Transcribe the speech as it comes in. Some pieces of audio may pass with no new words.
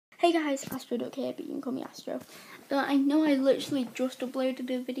Hey guys, Astro.k, but you can call me Astro. I know I literally just uploaded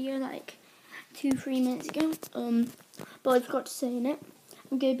a video like 2-3 minutes ago, but I forgot to say in it,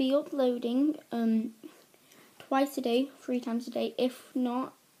 I'm going to be uploading twice a day, 3 times a day, if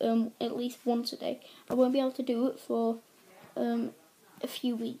not at least once a day. I won't be able to do it for a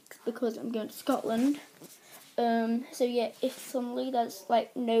few weeks because I'm going to Scotland. So yeah, if suddenly there's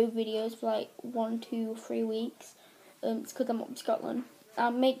like no videos for like 1, 2, 3 weeks, it's because I'm up in Scotland. I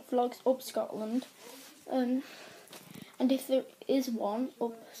make vlogs up Scotland, and if there is one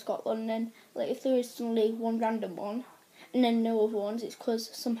up Scotland, then like if there is suddenly one random one, and then no other ones, it's because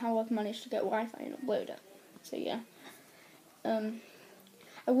somehow I've managed to get Wi-Fi and upload it. So yeah, I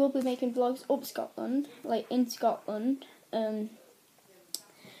will be making vlogs up Scotland, like in Scotland, but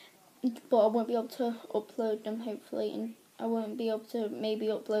I won't be able to upload them hopefully, and I won't be able to maybe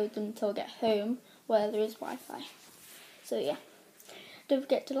upload them until I get home where there is Wi-Fi. So yeah. Don't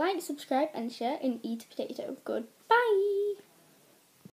forget to like, subscribe and share and eat a potato. Goodbye!